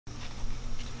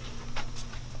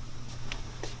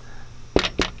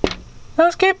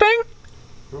Housekeeping?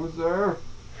 Who's there?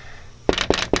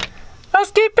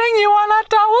 Housekeeping, you want a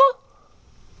towel?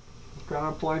 What kind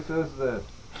of place is this?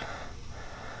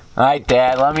 Alright,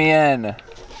 Dad, let me in.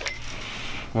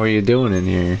 What are you doing in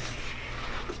here?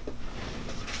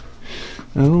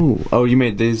 Oh, you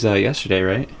made these yesterday,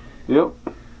 right? Yep.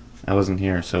 I wasn't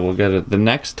here, so we'll get it. The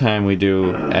next time we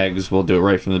do eggs, we'll do it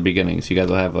right from the beginning, so you guys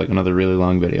will have like another really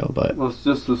long video. But well, it's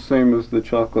just the same as the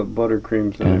chocolate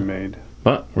buttercreams that I made.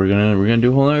 But we're gonna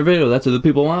do a whole other video. That's what the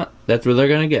people want. That's what they're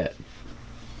gonna get.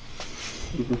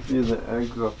 You can see the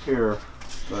eggs up here.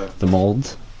 The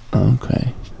molds.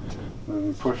 Okay. And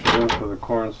you push it into the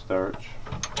cornstarch.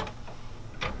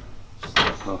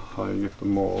 That's how you get the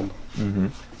mold. Mm-hmm.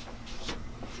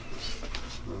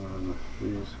 And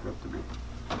these have to be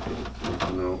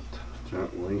taken out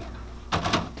gently.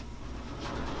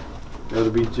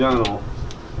 Gotta be gentle.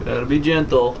 Gotta be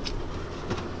gentle.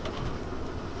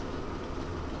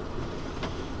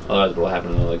 Otherwise, what'll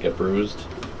happen? They'll like get bruised.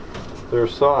 They're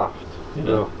soft.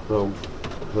 Yeah. They'll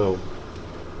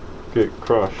get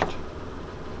crushed.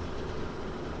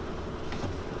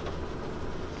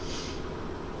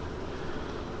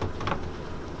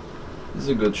 This is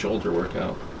a good shoulder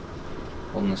workout.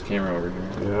 Holding this camera over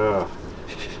here. Yeah.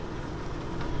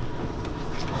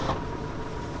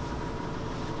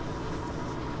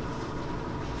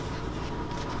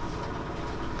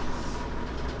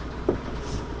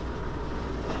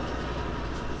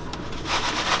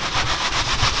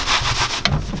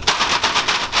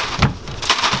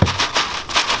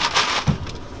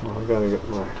 Well, I gotta get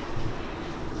my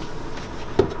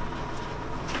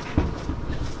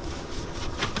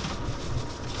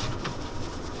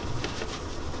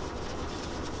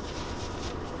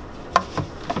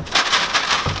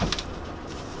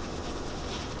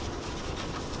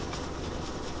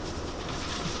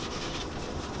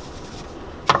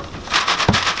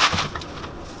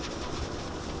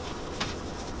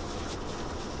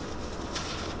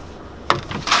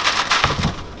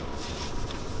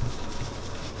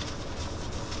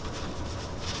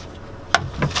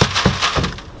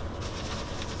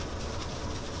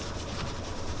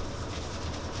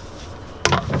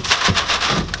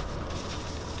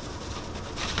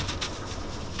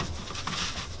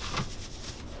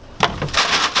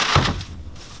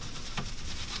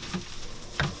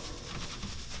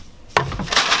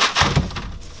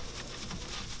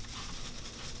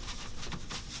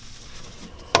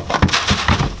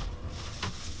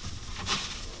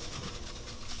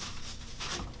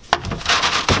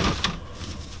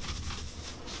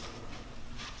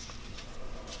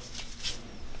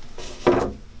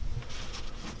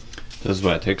This is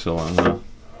why it takes so long, huh? You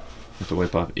have to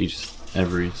wipe off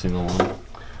every single one.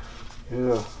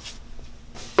 yeah.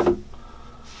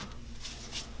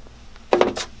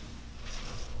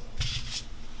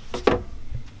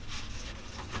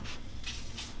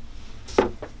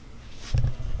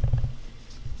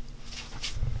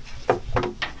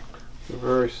 They're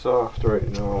very soft right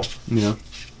now. Yeah.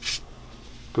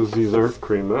 Because these are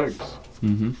cream eggs.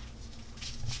 Mm-hmm.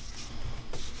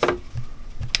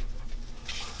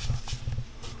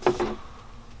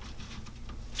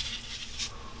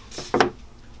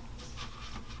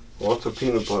 Lots of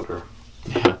peanut butter.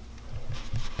 Yeah.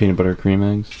 Peanut butter cream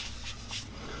eggs.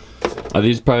 Are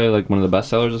these probably like one of the best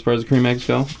sellers as far as the cream eggs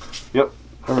go? Yep.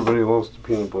 Everybody loves the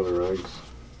peanut butter eggs.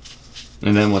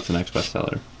 And then what's the next best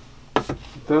seller?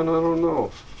 Then I don't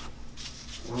know.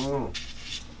 I don't know.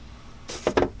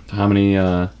 How many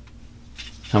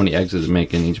eggs does it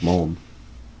make in each mold?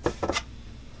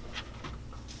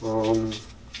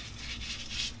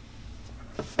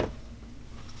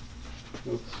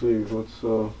 Let's see, what's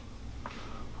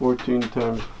 14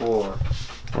 times 4?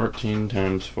 14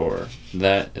 times 4.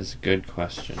 That is a good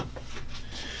question.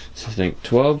 So I think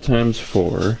 12 times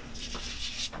 4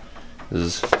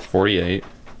 is 48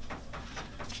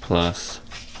 plus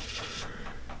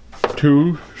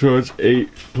 2, so it's 8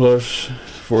 plus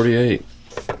 48.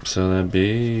 So that'd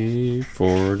be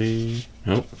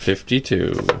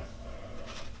 52.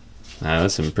 Now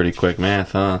that's some pretty quick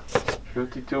math, huh?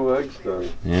 52 eggs done.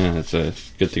 Yeah, it's a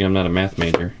good thing I'm not a math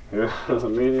major. Yeah,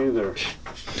 me neither.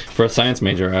 For a science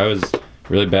major, I was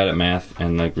really bad at math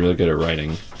and like really good at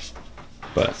writing.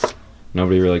 But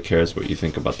nobody really cares what you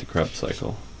think about the Krebs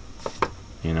cycle.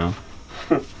 You know?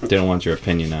 They don't want your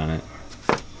opinion on it.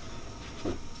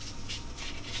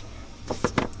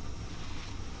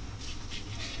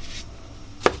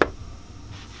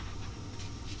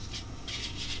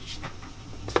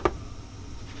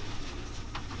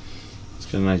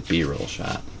 Get a nice B-roll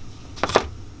shot.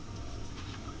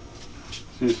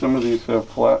 See, some of these have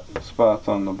flat spots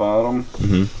on the bottom.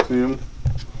 Mm-hmm. See them?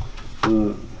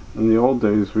 In the old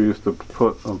days, we used to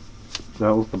put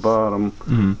that was the bottom,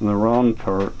 and the round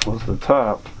part was the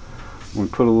top. We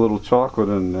put a little chocolate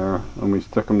in there, and we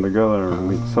stick them together, and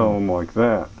we'd sell them like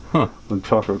that. Huh. The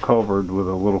chocolate covered with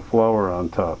a little flower on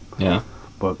top. Yeah.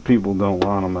 But people don't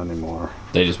want them anymore.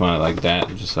 They just want it like that,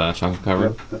 just chocolate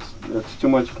covered. Yep, that's too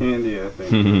much candy, I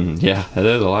think. Yeah, that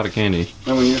is a lot of candy.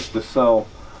 And we used to sell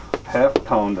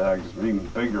half-pound eggs, even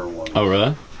bigger ones. Oh,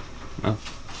 really? Oh.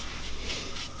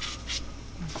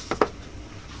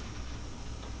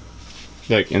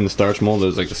 Like in the starch mold, it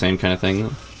was like the same kind of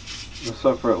thing.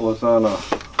 Except for it was on a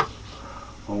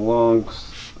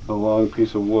long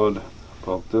piece of wood,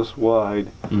 about this wide,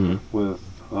 with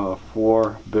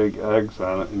 4 big eggs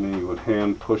on it, and then you would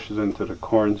hand push it into the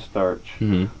cornstarch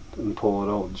and pull it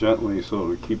out gently so it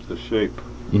would keep the shape.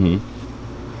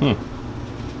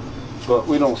 But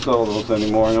we don't sell those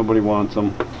anymore. Nobody wants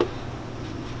them.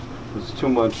 It's too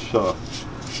much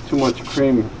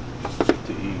cream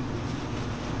to eat.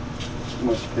 Too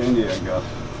much candy, I guess.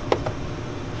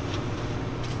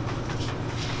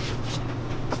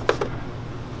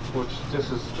 Which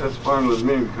that's fine with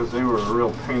me because they were a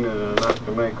real pain in the neck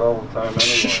to make all the time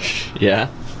anyway. Yeah?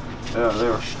 Yeah, they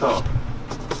were tough.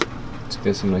 Let's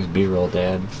get some nice B-roll,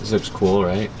 Dad. This looks cool,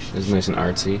 right? This is nice and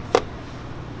artsy.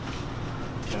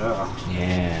 Yeah.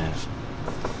 Yeah.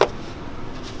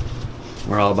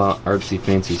 We're all about artsy,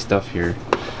 fancy stuff here.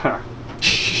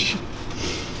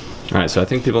 Alright, so I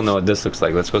think people know what this looks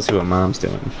like. Let's go see what Mom's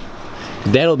doing.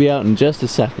 Dad'll be out in just a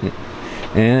second.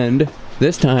 And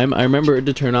this time, I remembered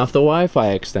to turn off the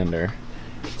Wi-Fi extender.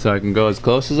 So I can go as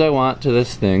close as I want to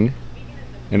this thing.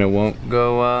 And it won't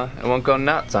go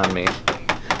nuts on me.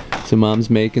 So Mom's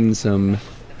making some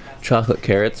chocolate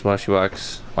carrots while she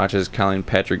watches Colleen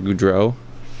Patrick Goudreau.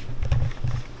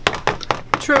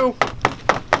 True.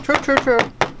 True.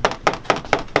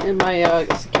 And my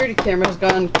security camera's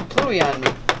gone kaplooey on me.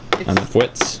 On the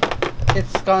fwits.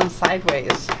 It's gone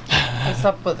sideways. What's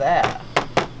up with that?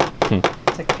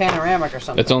 It's like panoramic or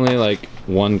something. It's only like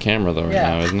one camera though right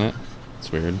now, isn't it?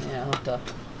 It's weird. Yeah, I'll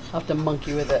have to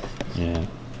monkey with it. Yeah.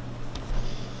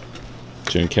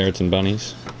 Doing carrots and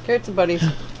bunnies. Carrots and bunnies.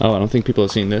 Oh, I don't think people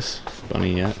have seen this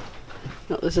bunny yet.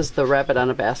 No, this is the rabbit on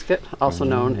a basket, also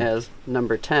known as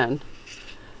number 10.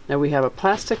 Now we have a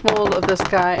plastic mold of this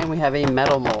guy and we have a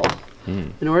metal mold.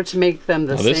 In order to make them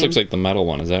the same... This looks like the metal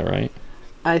one, is that right?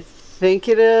 I think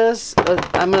it is.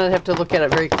 I'm going to have to look at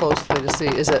it very closely to see.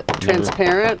 Is it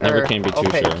transparent Never or can be too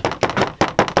opaque? sure.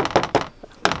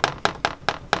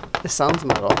 It sounds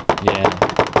metal. Yeah.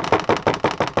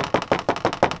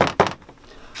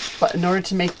 But in order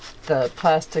to make the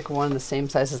plastic one the same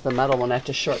size as the metal one, I have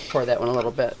to short pour that one a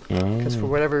little bit. Because for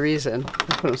whatever reason,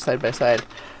 let's put them side by side.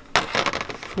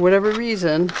 For whatever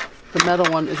reason, the metal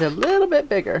one is a little bit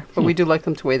bigger, but we do like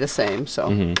them to weigh the same,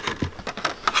 so.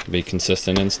 Be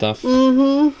consistent and stuff?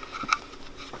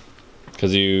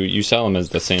 Because you sell them as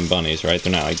the same bunnies, right?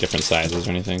 They're not like different sizes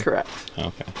or anything? Correct.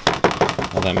 Okay.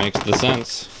 Well, that makes the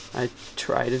sense. I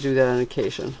try to do that on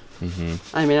occasion.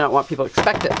 I mean, I don't want people to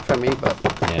expect it from me, but...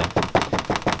 Yeah.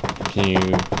 Can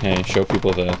you show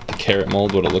people the carrot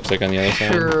mold, what it looks like on the other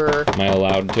side? Sure. Am I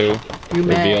allowed to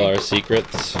reveal our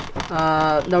secrets?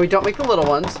 No, we don't make the little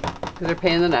ones, because they're a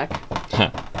pain in the neck.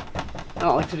 I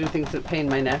don't like to do things that pain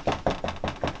my neck.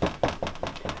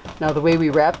 Now, the way we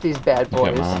wrap these bad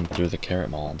boys... Look at Mom through the carrot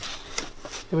mold.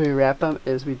 The way we wrap them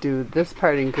is we do this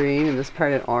part in green and this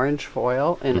part in orange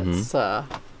foil, and it's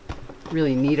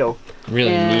really neato.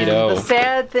 Really neato. The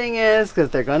sad thing is, because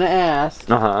they're going to ask,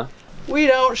 we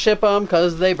don't ship them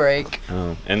because they break.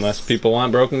 Oh, unless people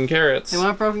want broken carrots. They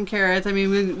want broken carrots. I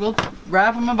mean, we'll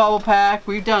wrap them in bubble pack.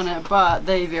 We've done it, but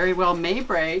they very well may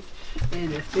break.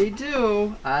 And if they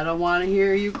do, I don't want to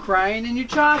hear you crying in your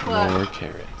chocolate. More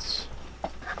carrots.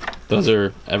 Those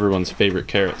are everyone's favorite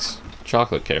carrots.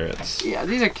 Chocolate carrots. Yeah,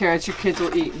 these are carrots your kids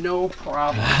will eat, no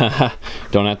problem.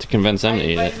 Don't have to convince them to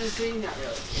eat it. Vitamin C? Not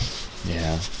really.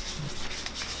 Yeah.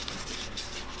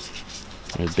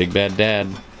 There's Big Bad Dad.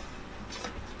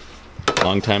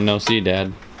 Long time no see,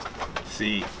 Dad.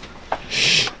 See.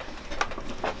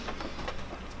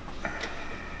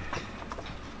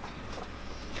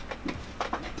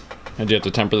 Did you have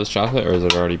to temper this chocolate, or is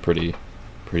it already pretty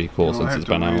cool since it's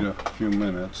been out? I have to wait a few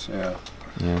minutes, yeah.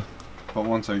 Yeah. But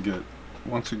once it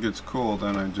gets cool,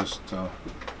 then I just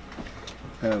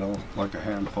add like a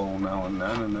handful now and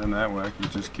then that way I can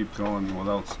just keep going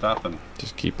without stopping.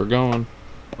 Just keep her going.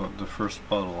 But the first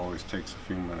bottle always takes a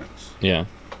few minutes. Yeah.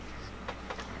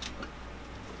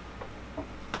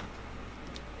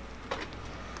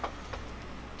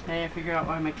 Hey, I figured out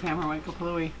why my camera went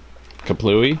kaplooey.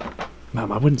 Kaplooey?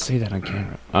 Mom, I wouldn't say that on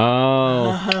camera.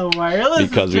 Oh. Wireless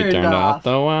Because we turned off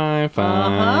the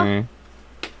Wi-Fi.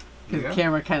 Because the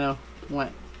camera kind of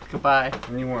went goodbye.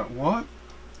 And you went, what?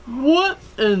 What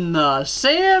in the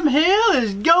Sam Hill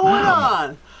is going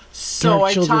on? So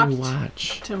I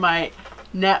talked to my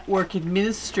network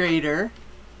administrator.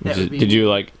 Did you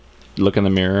like look in the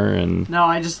mirror and? No,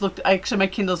 I just looked. Actually, my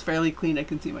Kindle's fairly clean. I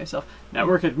can see myself.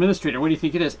 Network administrator. What do you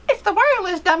think it is? It's the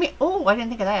wireless dummy. Oh, I didn't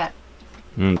think of that.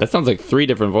 That sounds like 3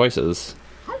 different voices.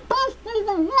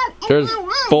 There's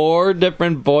 4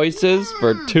 different voices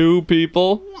for 2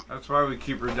 people. That's why we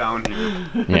keep her down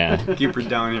here. Yeah. Keep her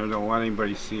down here. Don't let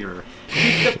anybody see her.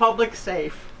 Keep the public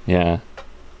safe. Yeah.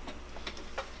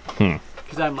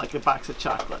 Because I'm like a box of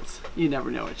chocolates. You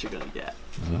never know what you're gonna get.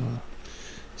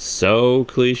 So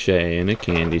cliche in a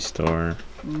candy store.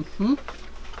 Mm-hmm.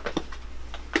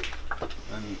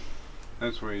 And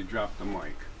that's where you drop the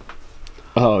mic.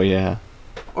 Oh yeah.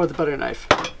 Or the butter knife.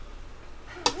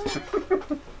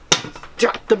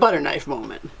 Drop the butter knife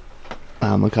moment.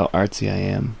 Look how artsy I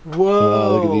am. Whoa.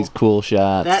 Oh, look at these cool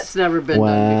shots. That's never been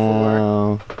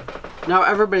done before. Now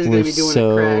everybody's going to be doing it,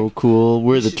 Craig. So cool.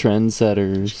 We're the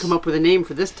trendsetters. Come up with a name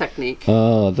for this technique.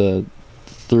 Oh,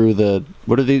 through the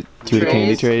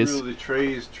candy trays. Through the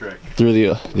trays trick. Through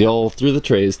the old through the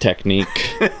trays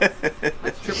technique.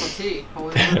 That's triple T.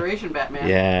 Holy alliteration, Batman.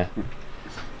 Yeah.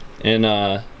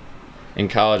 In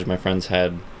college, my friends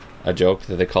had a joke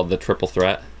that they called the triple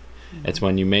threat. Mm-hmm. It's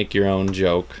when you make your own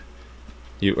joke.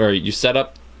 You set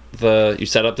up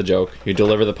the joke, you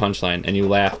deliver the punchline, and you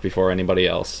laugh before anybody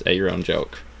else at your own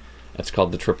joke. That's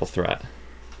called the triple threat.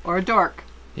 Or a dork.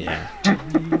 Yeah.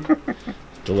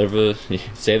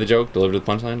 Say the joke, deliver the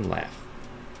punchline, laugh.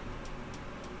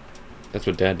 That's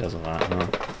what Dad does a lot, huh?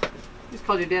 He's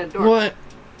called your dad a dork. What?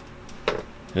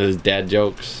 His dad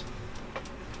jokes.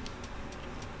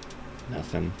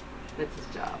 Nothing. That's his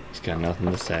job. He's got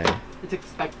nothing to say. It's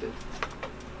expected.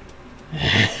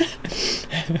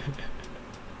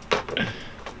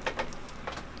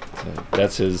 So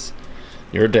that's his.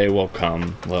 Your day will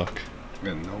come. Look.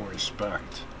 And no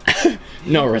respect.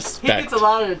 No respect. He gets a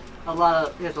lot of.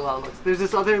 He has a lot of looks. There's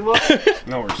this other look.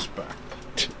 No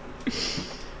respect.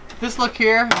 This look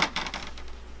here.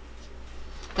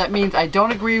 That means I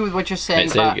don't agree with what you're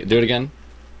saying. Do it again.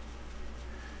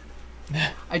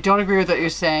 I don't agree with what you're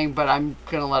saying, but I'm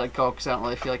gonna let it go because I don't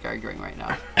really feel like arguing right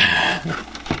now.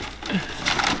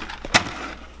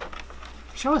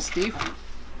 Show us, Steve.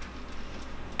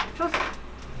 Show us.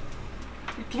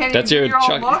 You can't That's even your do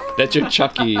your own look? That's your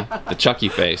Chucky, the Chucky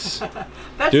face.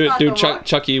 That's Dude, not the look.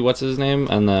 Chucky, what's his name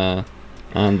on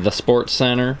the Sports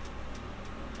Center?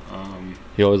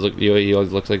 He always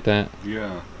looks like that.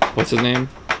 Yeah. What's his name?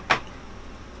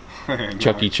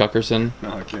 Chucky Chuckerson.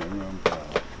 No, I can't remember.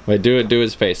 Wait, do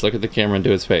his face. Look at the camera and do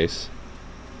his face.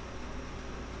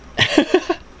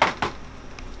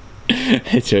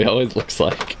 It's what he always looks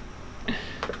like.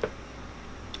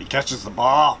 He catches the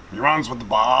ball. He runs with the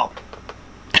ball.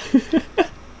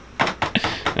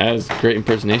 That was a great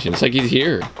impersonation. It's like he's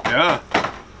here. Yeah.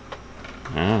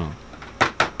 Wow.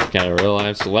 Got a real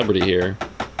live celebrity here.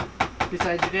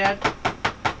 Besides your dad?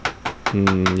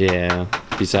 Yeah.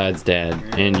 Besides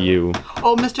Dad and you.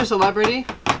 Oh, Mr. Celebrity?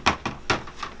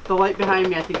 The light behind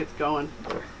me, I think it's going.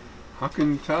 How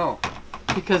can you tell?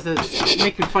 Because it's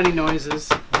making funny noises.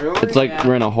 Really? It's like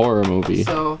we're in a horror movie.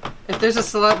 So, if there's a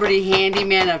celebrity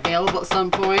handyman available at some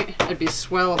point, it'd be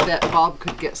swell if that bulb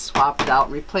could get swapped out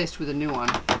and replaced with a new one.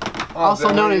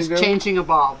 Also known as changing a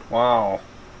bulb. Wow.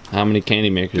 How many candy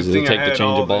makers does it take to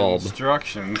change a bulb?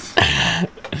 Instructions.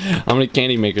 How many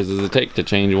candy makers does it take to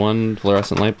change one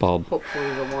fluorescent light bulb?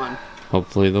 Hopefully the one.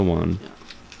 Hopefully the one. Yeah.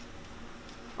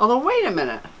 Although, wait a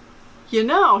minute. You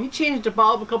know, he changed a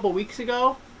bulb a couple weeks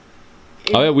ago.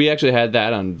 Oh yeah, we actually had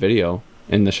that on video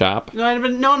in the shop. No,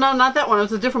 not that one. It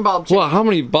was a different bulb change. Well, how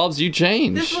many bulbs do you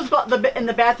change? This was in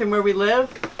the bathroom where we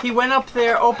live. He went up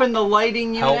there, opened the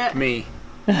lighting unit. Help me.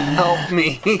 Help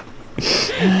me.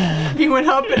 He went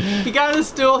up, he got on a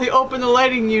stool, he opened the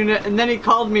lighting unit, and then he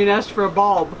called me and asked for a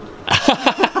bulb.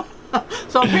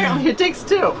 So apparently it takes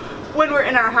 2 when we're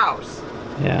in our house.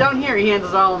 Yeah. Down here, he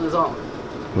handles it all on his own.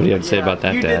 What do you have to say about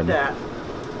that, you Dad? Did that.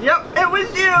 Yep, it was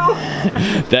you.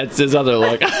 That's his other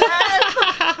look. That's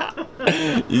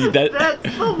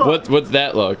the look. What's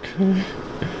that look?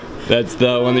 That's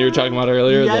the one that you were talking about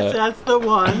earlier? Yes, that's the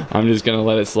one. I'm just going to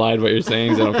let it slide what you're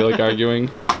saying because I don't feel like arguing.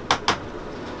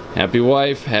 Happy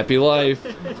wife, happy life.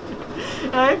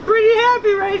 I'm pretty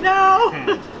happy right now.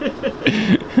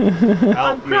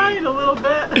 I'm crying a little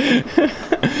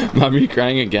bit. Mom, are you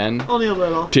crying again? Only a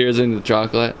little. Tears in the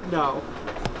chocolate? No.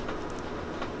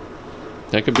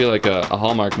 That could be like a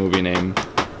Hallmark movie name.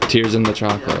 Tears in the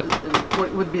Chocolate. Yeah, and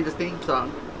what would be the theme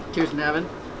song? Tears in Heaven?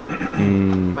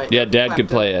 Yeah, Dad could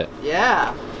play it.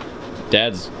 Yeah.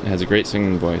 Dad has a great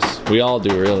singing voice. We all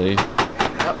do, really.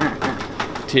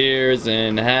 Yep. Tears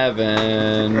in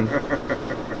Heaven.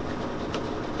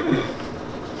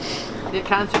 The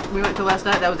concert we went to last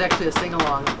night, that was actually a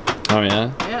sing-along. Oh,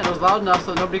 yeah? Yeah, and it was loud enough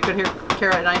so nobody could hear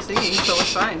Kara and I singing, so it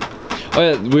was fine. Oh,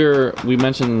 yeah, we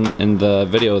mentioned in the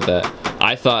video that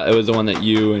I thought it was the one that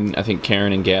you and I think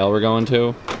Karen and Gail were going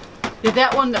to. Yeah,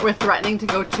 that one that we're threatening to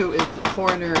go to is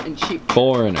Foreigner and Cheap Trick.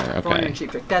 Foreigner, okay. Foreigner and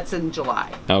Cheap Trick. That's in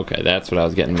July. Okay, that's what I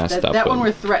was getting messed up That with. one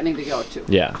we're threatening to go to.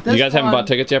 Yeah. This You guys haven't one- bought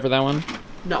tickets yet for that one?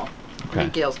 No. Okay. I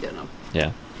think Gail's getting them.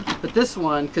 Yeah. But this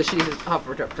one, because she's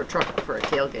offered up for truck for a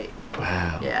tailgate.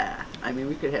 Wow. Yeah. I mean,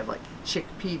 we could have like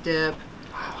chickpea dip,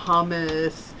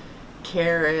 hummus,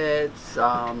 carrots,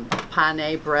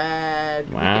 pane bread.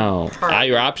 We Wow. could party,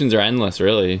 Your options are endless,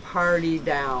 really. party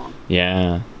down.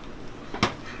 Yeah.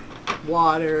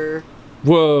 Water.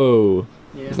 Whoa.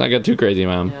 Yeah. Let's not get too crazy,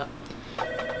 Mom. Yeah.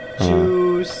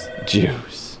 Juice.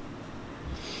 Juice.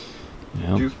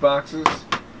 Yeah. Juice boxes.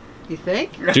 You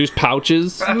think? Juice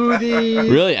pouches.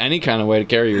 Smoothies. Really, any kind of way to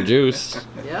carry your juice.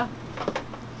 Yeah.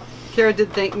 Kara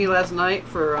did thank me last night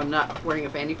for not wearing a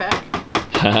fanny pack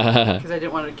Oh, because I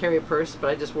didn't want to carry a purse, but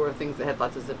I just wore things that had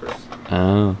lots of zippers.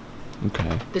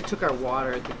 okay. They took our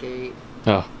water at the gate.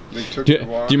 Oh. They took Do the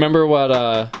water. you remember what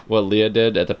Leah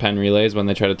did at the pen relays when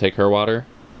they tried to take her water?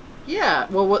 Yeah,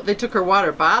 well, they took her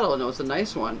water bottle, and it was a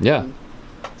nice one. Yeah. And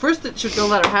first, she was going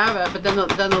to let her have it, but then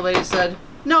the lady said,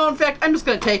 no, in fact, I'm just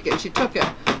going to take it. And she took it.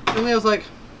 And Leah was like,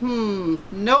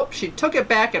 nope. She took it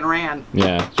back and ran.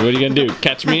 Yeah. So what are you going to do?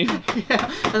 Catch me?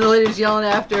 Yeah. And the lady was yelling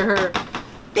after her,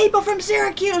 people from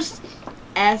Syracuse.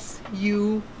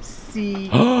 S-U-C.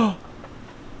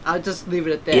 I'll just leave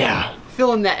it at that. Yeah.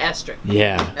 Fill in that asterisk.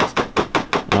 Yeah. Asterisk.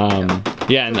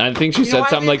 Yeah, and I think she You know said why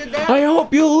something Leah like, did that? I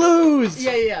hope you lose!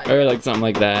 Yeah. Or like something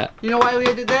like that. You know why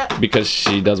Leah did that? Because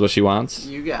she does what she wants.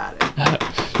 You got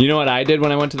it. You know what I did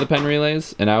when I went to the pen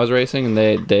relays and I was racing and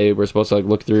they were supposed to like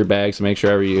look through your bags to make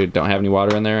sure you don't have any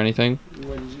water in there or anything?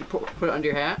 What, did you put it under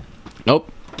your hat? Nope.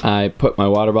 I put my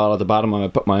water bottle at the bottom and I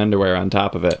put my underwear on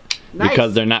top of it. Nice.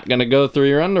 Because they're not going to go through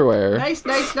your underwear. Nice.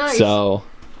 So,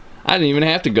 I didn't even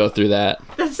have to go through that.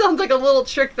 That sounds like a little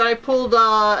trick that I pulled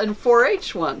in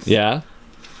 4-H once. Yeah?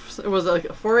 It was a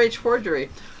 4-H forgery.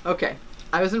 Okay.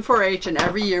 I was in 4-H, and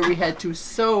every year we had to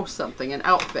sew something, an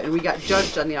outfit, and we got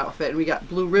judged on the outfit, and we got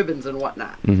blue ribbons and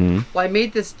whatnot. Mm-hmm. Well, I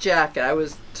made this jacket. I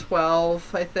was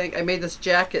 12, I think. I made this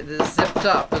jacket that zipped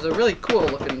up. It was a really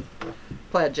cool-looking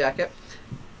plaid jacket.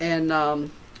 And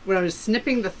when I was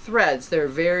snipping the threads, they're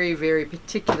very, very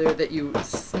particular that you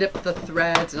snip the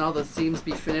threads and all the seams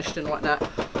be finished and whatnot.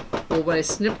 Well, when I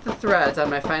snipped the threads on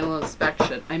my final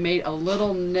inspection, I made a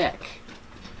little nick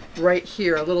right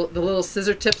here. The little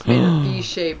scissor tips made a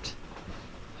V-shaped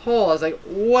hole. I was like,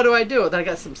 what do I do? Then I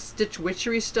got some Stitch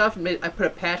Witchery stuff and I put a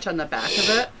patch on the back of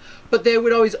it. But they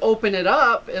would always open it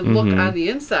up and look on the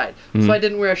inside. So I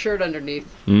didn't wear a shirt underneath.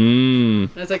 And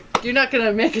I was like, you're not going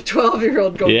to make a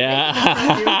 12-year-old go.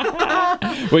 Yeah.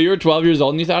 Well, you were 12 years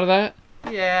old and you thought of that?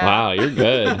 Yeah. Wow, you're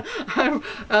good.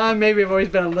 Maybe I've always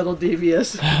been a little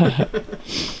devious. All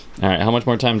right, how much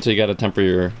more time until you got to temper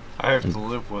your... I have to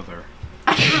live with her.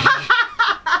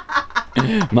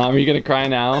 Mom, are you going to cry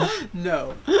now?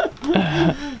 No.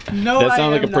 That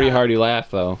sounds like a pretty hearty laugh,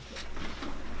 though.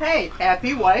 Hey,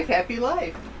 happy wife, happy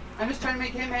life. I'm just trying to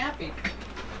make him happy.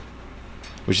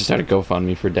 We should start a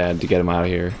GoFundMe for Dad to get him out of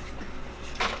here.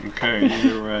 Okay,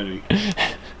 you're ready.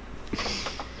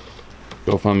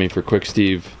 GoFundMe for Quick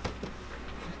Steve.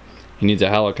 He needs a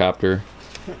helicopter.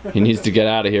 He needs to get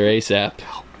out of here ASAP.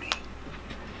 Help me.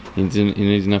 He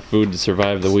needs enough food to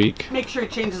survive the week. Make sure he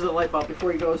changes the light bulb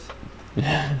before he goes.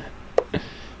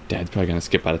 Dad's probably going to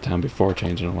skip out of town before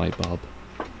changing a light bulb.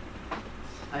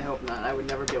 I hope not. I would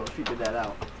never be able to figure that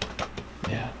out.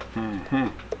 Yeah.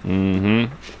 Mm-hmm.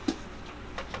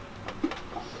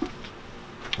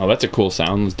 Oh, that's a cool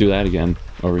sound. Let's do that again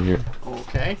over here.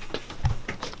 Okay.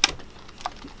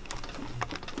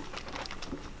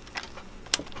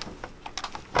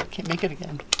 Can't make it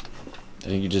again. I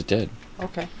think you just did.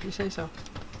 Okay, you say so.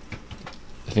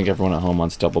 I think everyone at home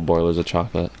wants double boilers of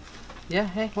chocolate. Yeah,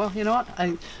 hey, well, you know what?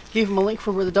 I gave him a link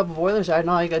for where the double boilers are.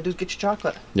 Now all you gotta do is get your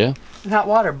chocolate. Yeah. And hot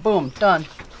water. Boom. Done.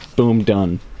 Boom,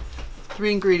 done.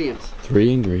 3 ingredients.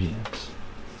 3 ingredients.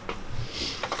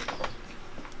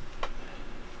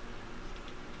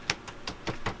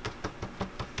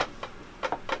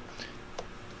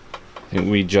 I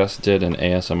think we just did an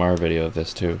ASMR video of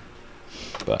this too.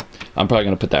 But I'm probably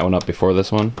going to put that one up before this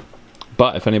one.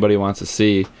 But if anybody wants to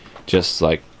see just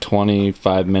like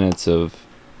 25 minutes of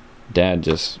Dad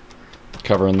just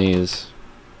covering these.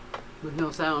 With no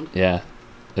sound. Yeah.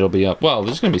 It'll be up. Well,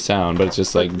 there's gonna be sound, but it's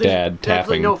just like Dad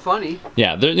tapping. No funny.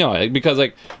 Yeah, there, you know, because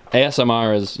like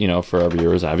ASMR is, you know, for our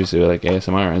viewers, obviously like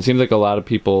ASMR, and it seems like a lot of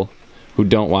people who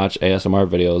don't watch ASMR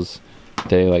videos,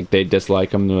 they dislike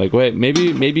them. They're like, wait,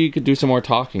 maybe you could do some more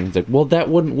talking. It's like, well, that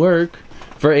wouldn't work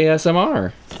for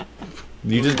ASMR.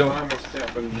 You just don't.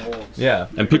 Yeah,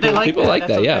 and people like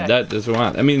that. Yeah, that is what I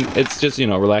want. I mean, it's just, you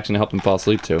know, relaxing to help them fall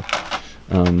asleep too.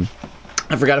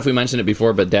 I forgot if we mentioned it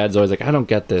before, but Dad's always like, I don't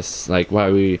get this, like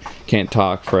why we can't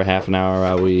talk for a half an hour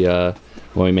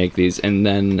while we make these. And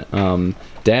then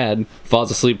Dad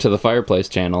falls asleep to the Fireplace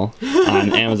channel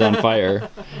on Amazon Fire,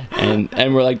 and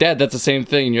we're like, Dad, that's the same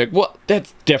thing. And you're like, what?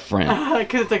 That's different.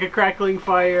 Because it's like a crackling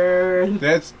fire.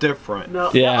 That's different.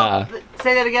 No. Yeah. No,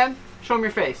 say that again. Show him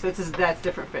your face. That's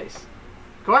different face.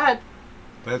 Go ahead.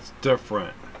 That's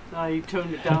different. No, you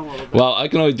toned it down a little bit. Well, I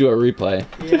can only do a replay.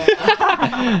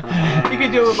 Yeah. You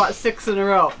can do about 6 in a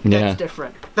row. That's Yeah.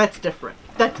 different. That's different.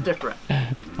 That's different.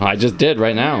 I just did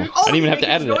right now. Oh, I didn't even have to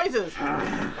edit noises.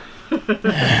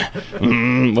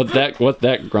 it. What's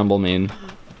that grumble mean?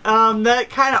 That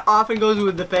kind of often goes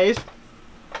with the face.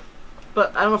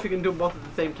 But I don't know if you can do them both at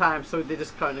the same time, so they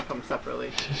just kind of come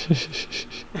separately.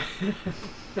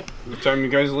 What time you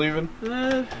guys leaving?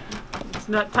 It's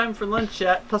not time for lunch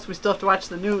yet. Plus, we still have to watch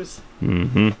the news.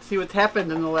 See what's happened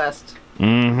in the last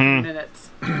minutes.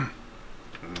 I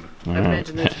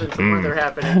imagine there's been some weather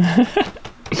happening.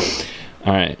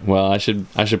 All right. Well, I should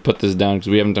put this down because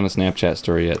we haven't done a Snapchat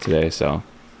story yet today. So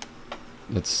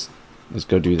let's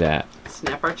go do that.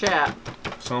 Snap our chat.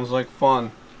 Sounds like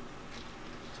fun.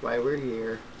 That's why we're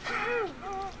here.